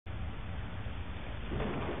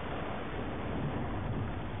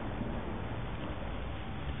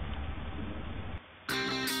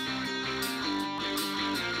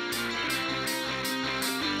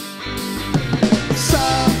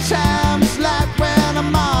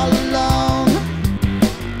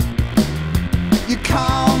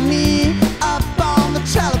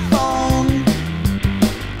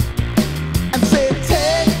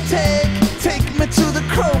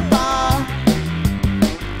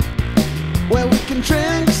where we can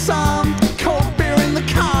drink some cold beer in the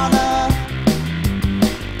corner.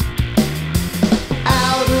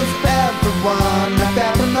 Out of everyone I've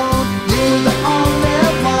ever known, you're the only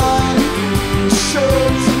one. Show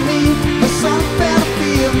to me there's something I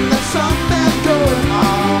feel, there's something going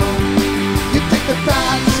on. You take the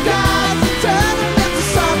dark skies and turn them into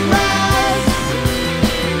sunrise,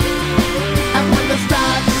 and when there's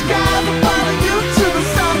dark skies I'll follow you to the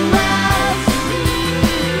sunrise.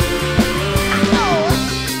 I know.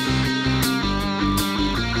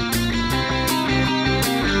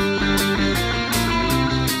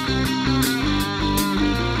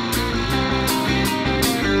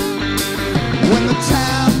 When the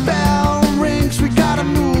town bell rings, we gotta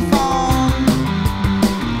move on.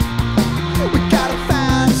 We gotta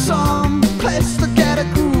find some place to get a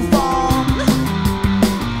groove on.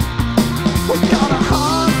 We're gonna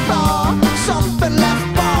hunt for something less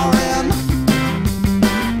boring,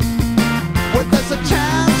 where there's a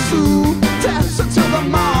chance to dance until the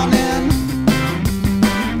morning.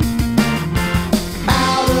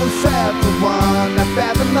 Out of everyone I've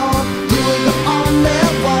ever known, you're the only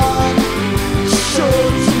one. Show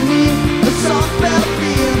to me there's something I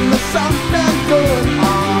feel, there's something going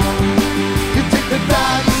on. You take the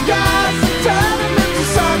dark skies and turn them into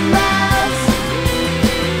sunrise,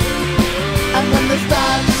 and when there's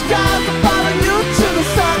dark skies I'll follow you to the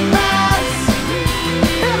sunrise.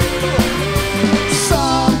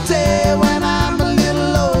 Someday when I'm a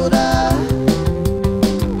little older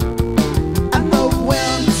and the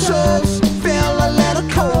winters feel a little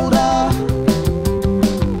colder,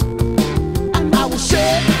 and I will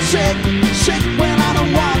shake, shake, shake when